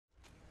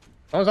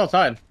Someone's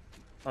outside.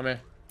 On me.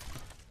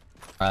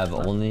 I have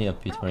only a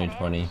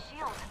P2020.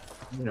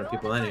 You know,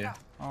 people in here.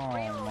 Oh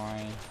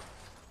my.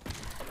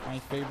 My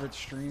favorite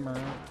streamer.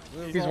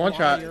 He's one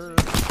shot.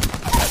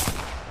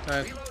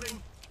 Nice.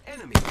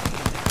 Enemy.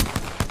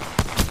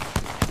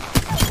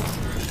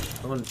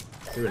 Someone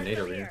threw a nade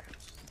over here.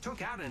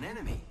 Took out an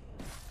enemy.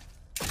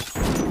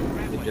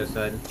 He just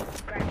died.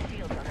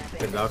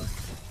 Good dog.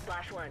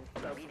 Flash one.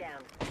 Bogey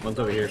down. One's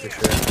over here for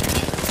sure.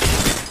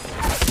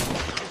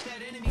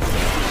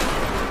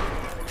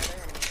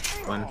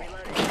 One.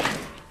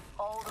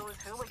 All those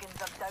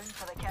hooligans are down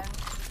for the count.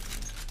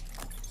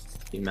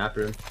 You map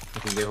room.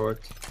 You can get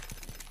horked.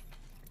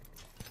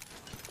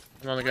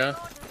 I'm on the go.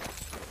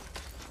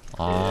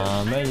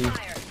 Ready.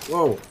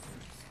 Whoa.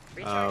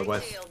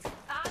 West.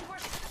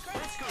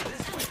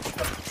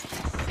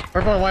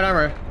 Purple and white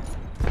armor.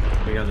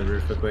 We got on the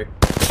roof real quick.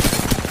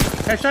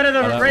 Headshot at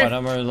the raid. White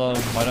armor low.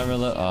 White armor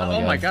low.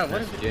 Oh my god,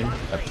 what is it doing?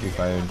 Got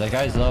pre-fired. That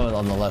guy's low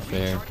on the left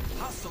here.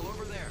 Hostile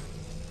over there.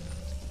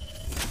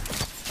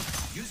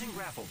 Using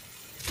grapple.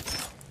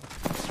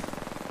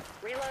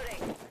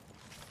 Reloading.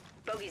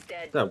 Bogey's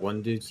dead. Is that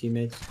one dude's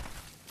teammates?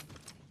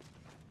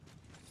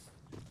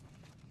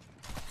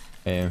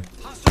 Here.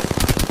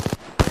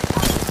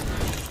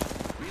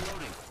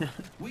 Reloading.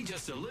 We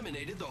just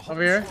eliminated the whole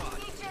Over here. squad.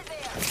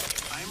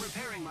 I am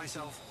repairing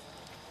myself.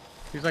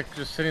 He's like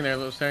just sitting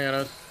there staring at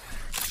us.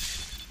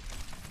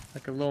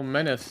 Like a little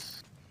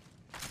menace.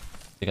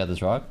 You got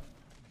this rock?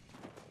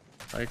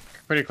 Like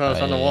pretty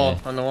close on the wall.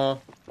 On the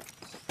wall.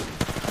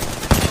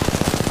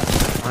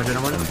 Oh,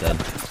 gentlemen. I'm dead.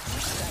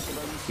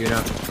 You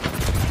know.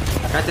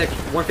 Got that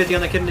 150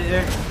 on the kid in the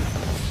air.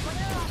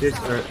 Cheers.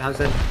 Or how's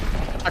that?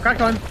 I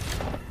cracked one.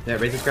 Yeah,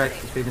 raise this crack.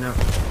 He's speaking out.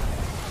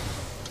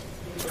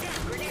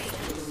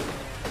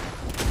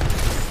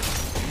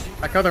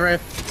 I killed the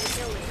wraith.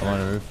 I'm on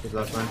the roof. He's the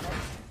last one.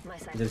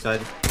 He's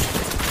inside.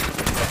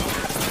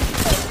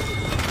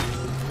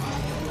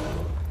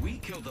 We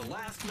killed the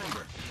last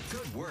member.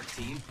 Good work,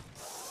 team.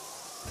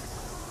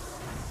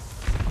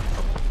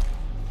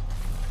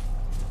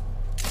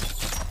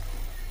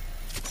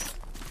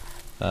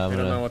 I don't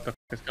know what the f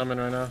is coming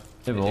right now.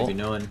 Hey, Maybe Bolt.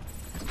 knowing.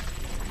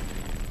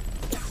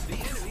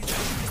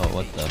 Oh,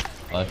 what the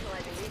fuck?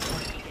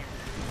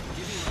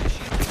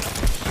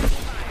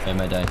 Hey,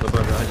 my die. Flip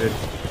over 100.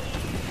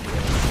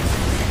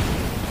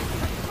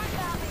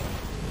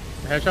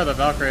 Headshot the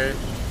Valkyrie.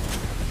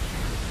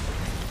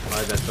 Why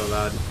is that so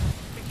loud?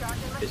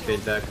 His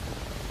fade back.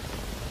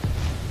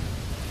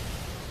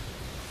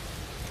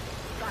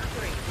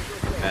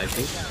 I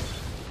think.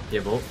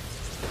 Yeah, Bolt.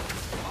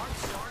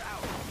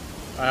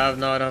 I have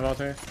no idea about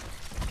there.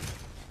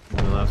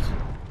 On the left.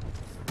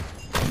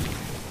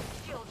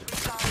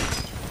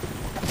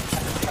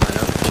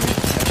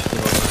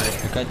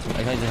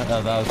 I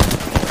got Valve.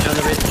 Down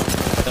the ridge.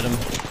 Got him.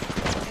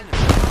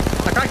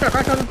 I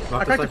cracked him. I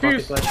cracked the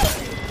fuse. I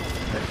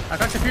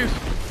cracked the fuse.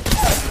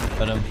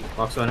 Got him.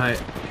 Box on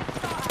height.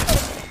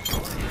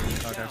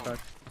 Okay, fuck.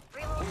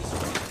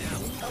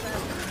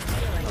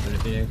 Up in the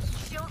Phoenix.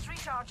 Shields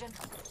recharging.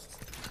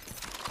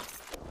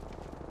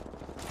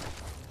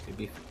 Could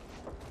be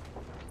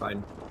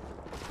fine.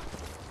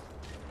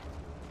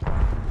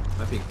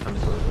 Might be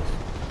coming towards us.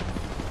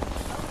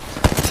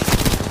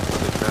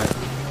 Good crack.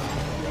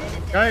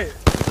 Guy. On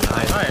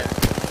the height.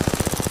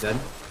 Dead.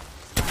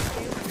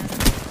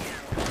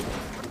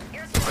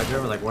 I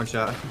drove like one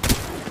shot.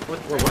 What?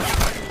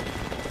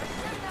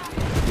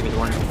 Give me the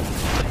one.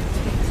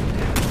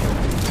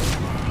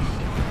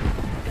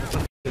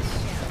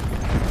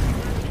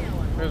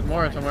 There's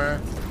more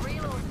somewhere.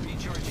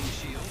 Recharging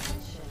shield.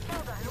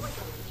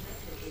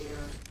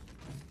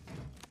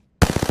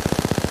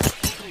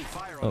 Opening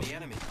fire on the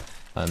enemy.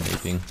 I'm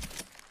vaping.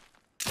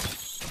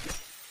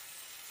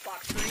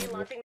 Box 3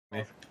 launching.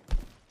 Me.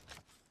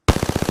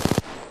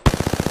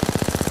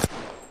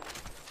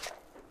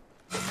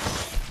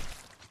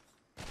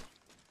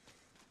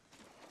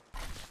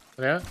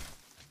 Yeah.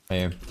 Right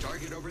here.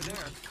 Target over there.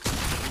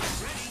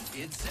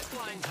 Ready. It's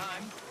zipline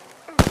time.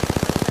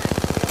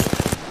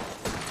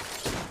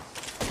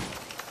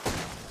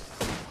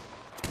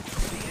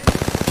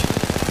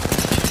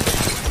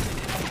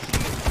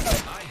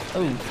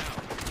 Oh.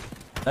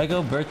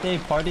 Lego birthday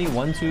party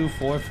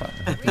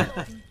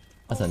 1245.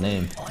 That's a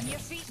name. On your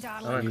feet, I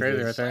darling. went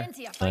crazy right there.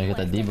 I got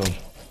that Debo.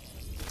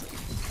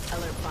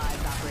 Alert 5,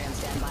 Valkyrie on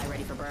standby,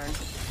 ready for burn.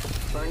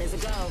 Burn is a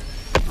go.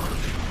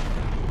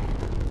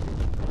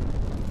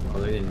 Oh,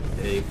 they didn't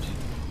aped.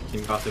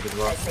 Team Caustic as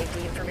well. A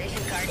safety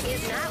information card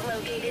is not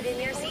located in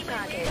your seat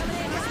pocket.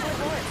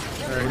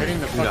 They're hitting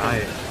the Do the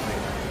height.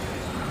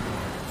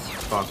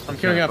 fucking... Box. I'm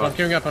queuing up. I'm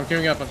queuing up. I'm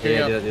queuing up. I'm queuing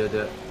Yeah, up. do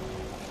it.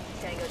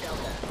 Tango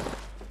Delta.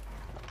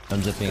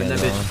 I'm zipping Turn it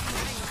that on.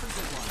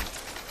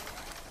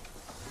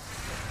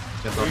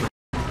 Jump over.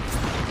 I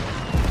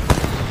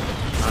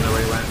don't know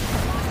where he went.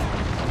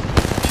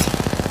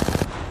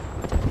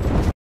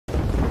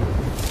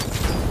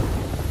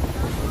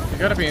 You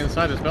gotta be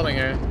inside this building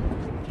here.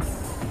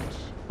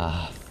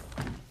 Ah,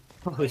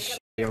 Holy shit,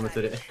 he almost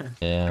did it.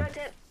 yeah. Pro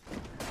tip.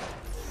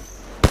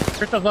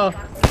 Crystal's low.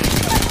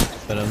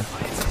 Hit him.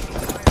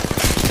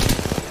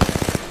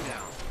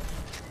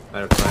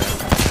 Better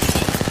fire.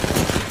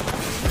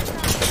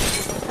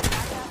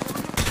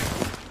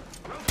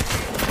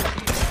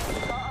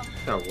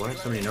 Oh, what?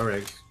 So many no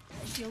rigs.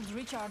 Shields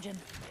recharging.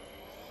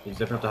 He's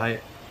zipping up the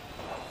height.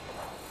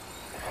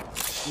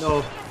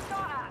 No.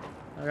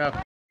 I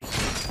got.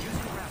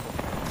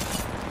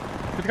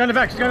 She's going to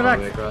back. She's going to All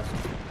the way back. across.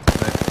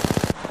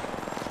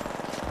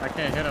 I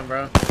can't hit him,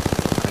 bro. I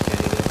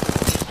can't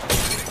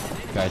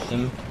either. Guys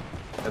him.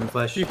 Seven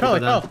flash. He fell.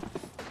 He fell.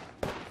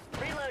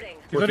 Reloading.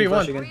 He's already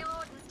one. Again.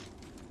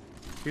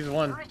 He's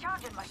one.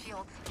 Recharging my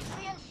shields.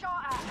 Being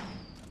shot at.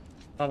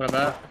 Talking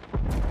about.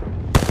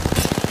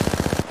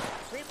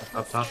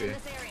 Up top here.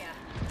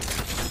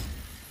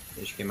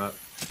 He just came up.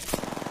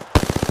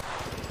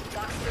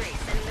 Box 3,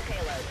 sending the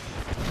payload.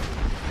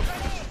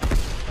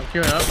 I'm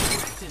queuing up.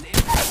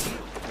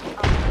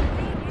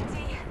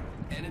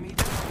 Enemy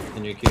down.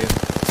 In your queue.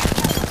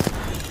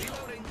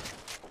 Reloading.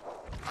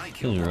 I He's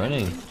killed one.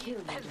 running.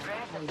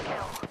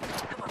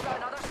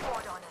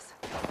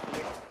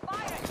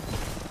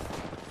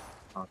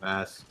 Oh,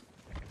 fast.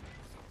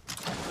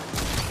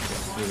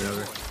 Move it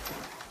over.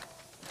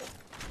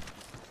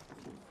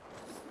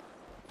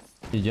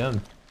 He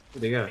jumped.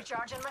 Where'd they go?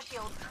 Recharging my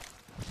shields.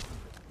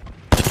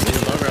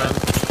 Low ground.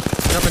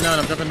 I'm jumping down.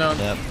 I'm jumping down.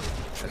 Yep.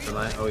 That's the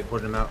line. Oh, he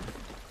poured him out.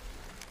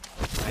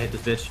 I hit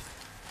this bitch.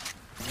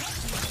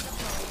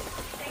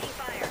 Taking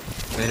fire.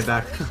 Made it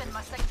back.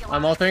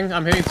 I'm ulting.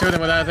 I'm hitting two of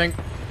them with that, I think.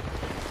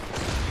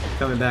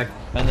 Coming back.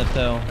 Behind the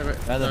pill.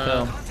 Behind the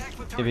pill.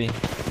 Gibby.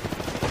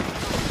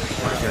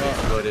 Okay,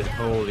 exploded.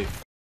 Holy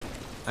f.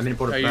 I'm in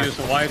portal Yeah, you back.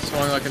 just white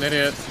swung like an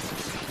idiot.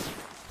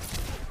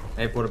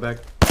 Hey, portal back.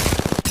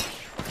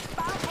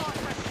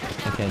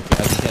 I can't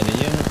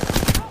hit you.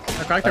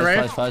 I cracked the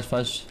raid.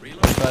 Flash.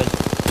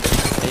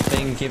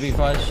 Aping, Gibby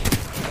flash.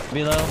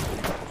 Below.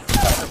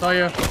 That's all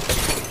you.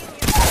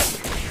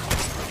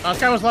 Oh, this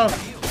guy was low.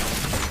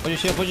 Put your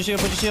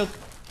shield.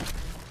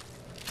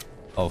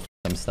 Oh,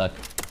 I'm stuck.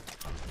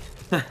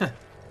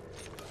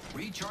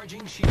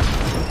 Recharging shield.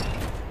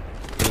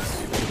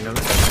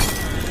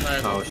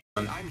 Nice. Oh,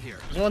 I'm here.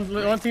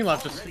 There's one team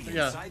left. Just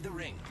yeah. Inside the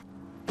ring.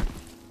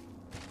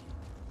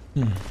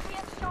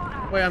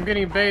 Wait, I'm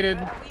getting baited.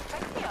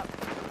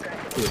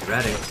 he was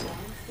ratting.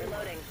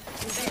 Reloading.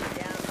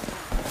 Down.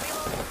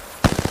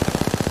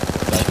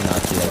 But I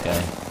cannot see that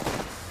guy.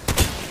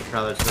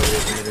 Prowler's still in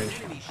mid-range.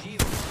 Enemy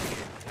shield.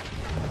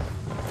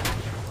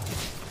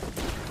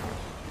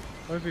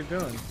 What is he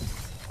doing?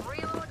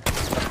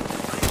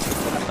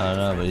 I don't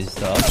know, but he's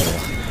still up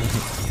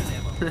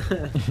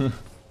there.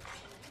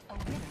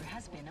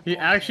 He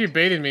actually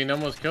baited me and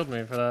almost killed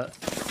me for that.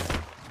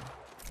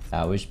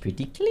 That was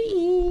pretty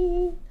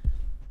clean.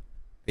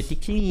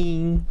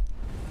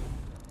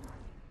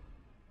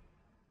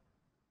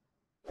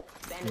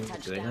 Bandit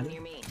touchdown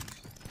near me.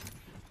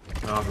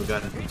 Oh, we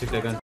got him. He took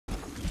that gun.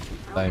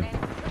 Fine.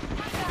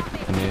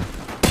 I'm here.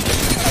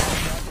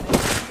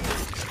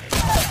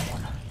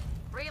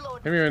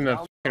 Maybe you're in the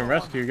fucking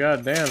rescue.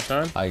 God damn,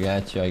 son. I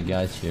got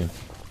you.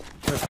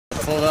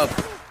 Pulled up.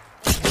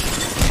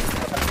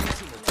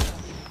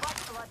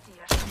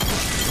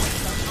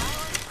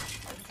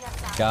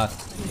 Got.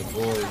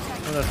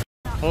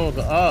 Pulled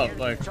up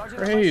like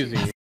crazy.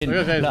 Look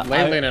at that No,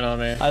 guy's laying it on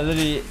me. I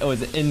literally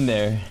was in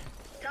there.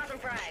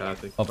 Shot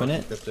the Open fucking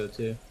it. Crypto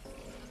too.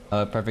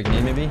 Perfect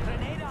name maybe?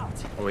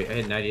 Oh wait, I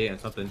hit 98 on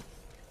something.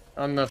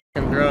 On the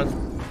fucking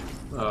drone.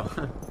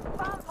 Oh.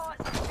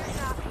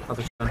 I'll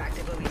push on.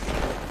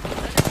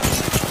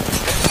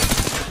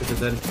 This is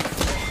dead.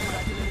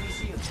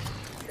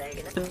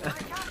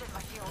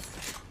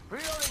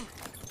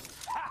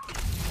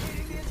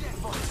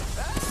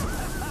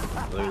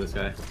 Look at this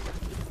guy.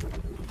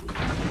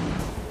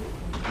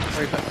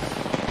 Wait,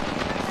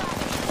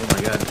 Oh my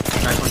god.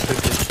 Crack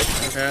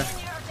 150. okay.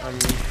 I'm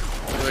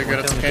really good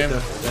at this game.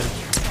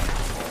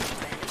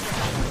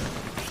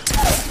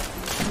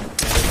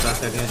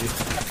 Last guy behind you.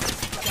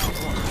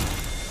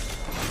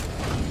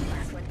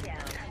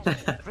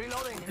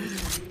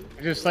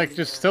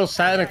 Just still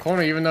sat in a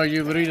corner even though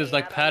you literally just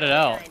like padded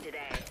out.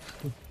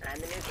 I'm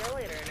the new kill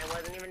leader and I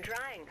wasn't even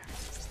trying.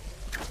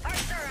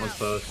 One's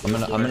close. I'm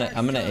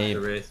gonna The ape.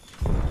 race.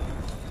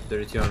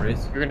 32 on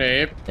race. You're gonna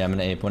ape? Yeah, I'm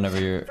gonna ape whenever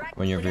you're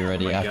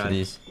ready Oh my after God.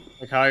 these.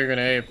 Like how you're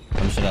gonna ape?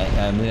 I'm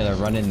gonna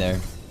run in there.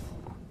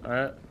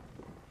 Alright.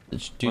 Do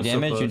One's so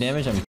damage,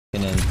 close. I'm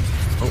f***ing in.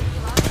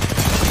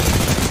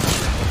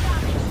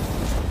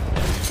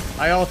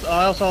 I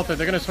also ulted.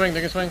 They're gonna swing.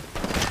 Look at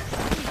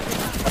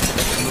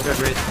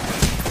race.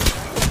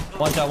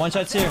 One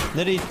shot's here.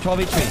 Literally 12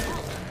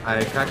 HP.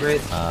 I crack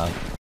race. I'm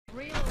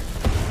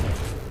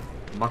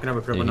walking up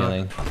with You're purple now.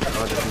 healing.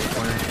 Oh, just in the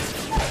corner.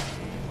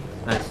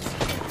 Nice.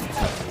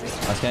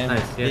 Okay.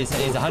 Nice, yeah.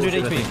 He's 100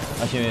 Bullshit, I HP. think.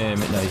 Actually,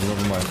 no, he's a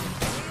little bit more.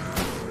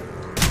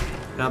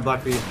 Not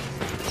block for you.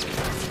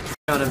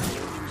 Found him.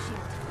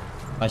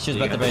 My shield's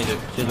You about to got break. that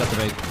Shield's about to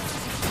break.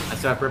 I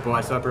saw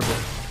purple.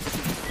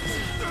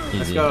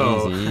 Easy,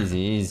 go.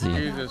 easy.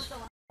 Jesus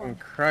fucking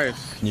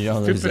Christ. You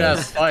don't lose Stupid that.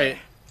 ass fight.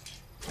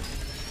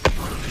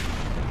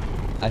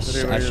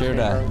 Shure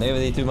that. They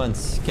were 2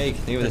 months. Cake.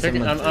 They were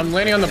 7 months. I'm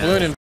landing on the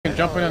balloon and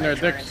jumping on their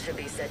dicks. Should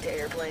be set to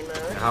airplane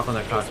mode. Hop on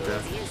that cock, bro.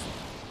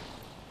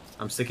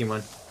 I'm sticking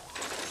one.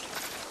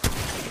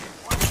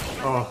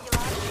 Oh.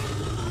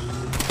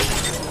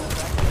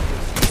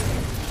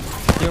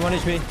 You're 1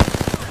 HP.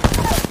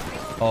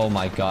 Oh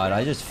my god,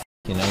 I just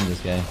fucking owned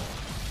this guy.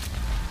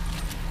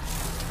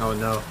 Oh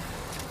no.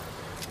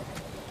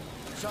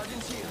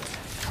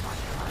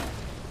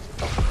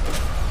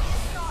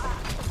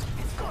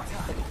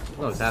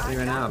 What's happening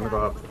right now? I'm gonna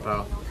go up.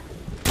 Oh.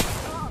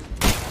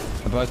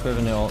 I broke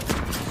Quiver the ult.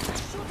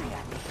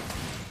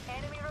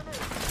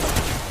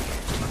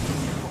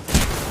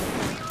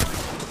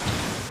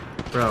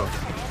 Bro.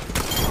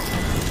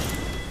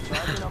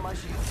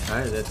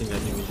 Alright, that team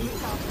got me.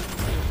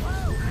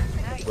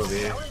 Over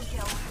here.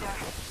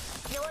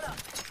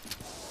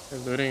 They're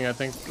looting, I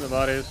think, the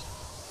bodies.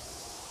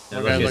 Yeah,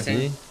 One guy's look,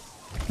 looking.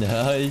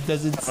 No, he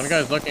doesn't. One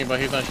guy's looking, but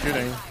he's not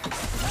shooting.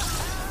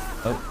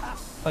 Oh,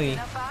 okay.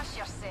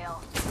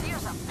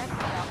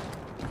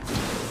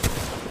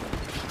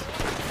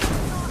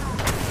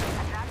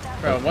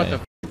 Bro, what the?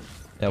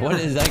 Yeah, what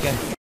is that guy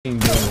f***ing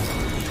doing?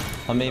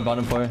 On me,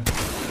 bottom floor.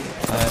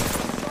 Alright.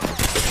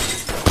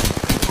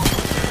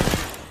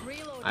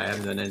 I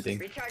haven't done anything.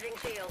 Recharging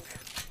shields.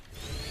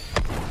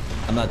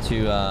 I'm not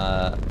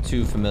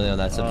too familiar on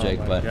that subject,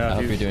 my but God, I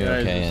hope you're these doing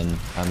guys okay, and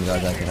I'm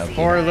glad I can help you.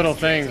 Poor little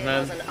things,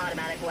 man. And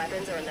automatic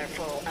weapons are in their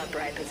full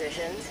upright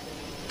positions.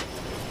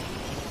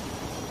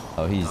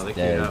 Oh, he's Oh, they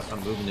dead. cleared up.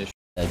 I'm moving this.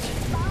 Dead.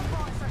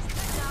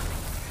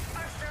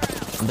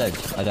 I'm dead.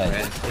 I died.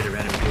 Hit a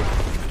random dude.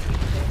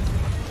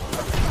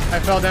 I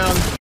fell down.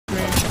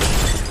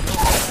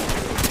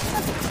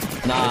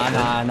 Nah.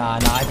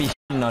 I be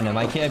shitting on him.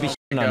 I can't be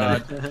shitting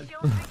on him.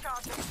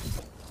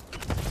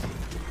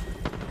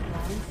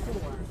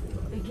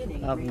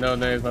 I have no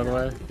nades, by the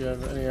way. If you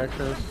have any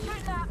extras.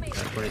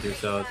 That's 22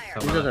 cells.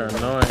 You guys are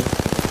annoying.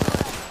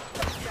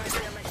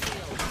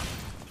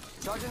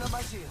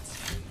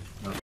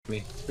 No,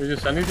 me. Did you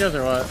just send these guys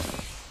or what?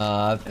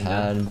 I've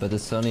had, but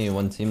there's only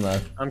 1 team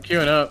left. I'm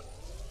queuing up.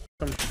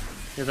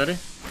 You ready?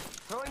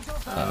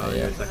 Oh,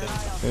 yeah, a second.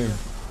 Boom.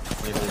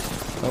 Leave this.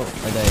 Oh,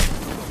 I died.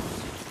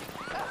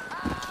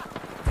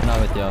 I'm not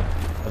with y'all.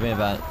 I'll be in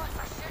bat.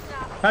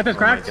 Path is Oh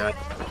my cracked. god.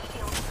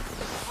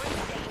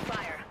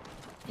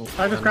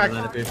 Path is cracked.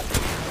 Land up here.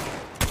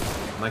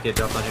 Might get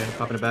dropped on here.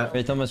 Popping a bat.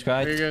 Wait, almost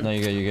cracked? You're good. No,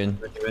 you're good, you're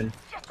good. Let you in.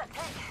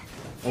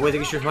 Oh wait, they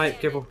can shoot right.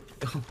 Careful.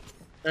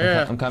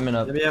 Yeah. I'm coming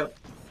up. Let me out.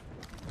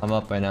 I'm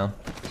up right now.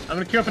 I'm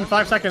gonna queue up in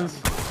 5 seconds.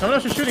 Someone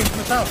else is shooting from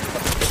the south.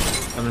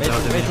 Coming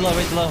south.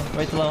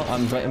 Wait till low.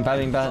 I'm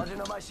batting bat.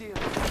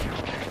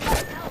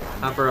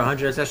 I'm for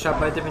 100 SS shot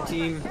by a different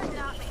team.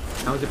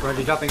 How was it for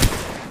 100 dropping?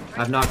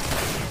 I've knocked.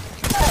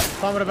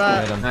 Bomb with a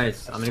bat.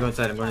 Nice. I'm gonna go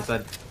inside. I'm going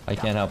inside. I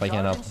can't help. Let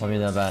me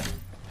in that bat.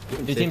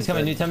 New team's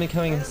coming, new team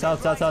coming.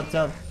 South.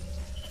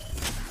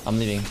 I'm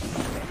leaving.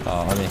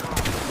 Oh, I mean.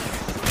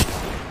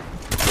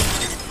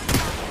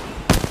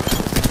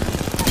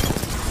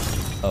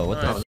 Oh, what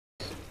the?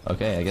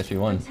 Okay, I guess we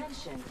won.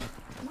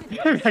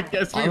 I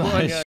guess we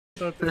won. Yeah.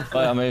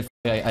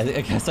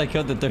 I guess I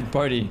killed the third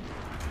party.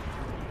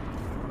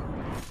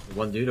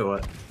 One dude or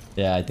what?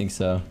 Yeah, I think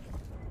so.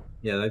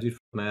 Yeah, that dude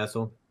f***ed my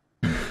asshole.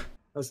 That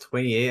was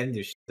 28. I didn't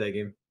do shit that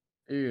game.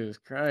 Jesus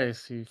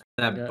Christ. You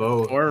That got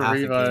bow 4 half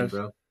the game, revives.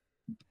 bro.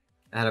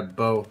 I had a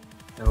bow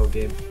the whole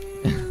game.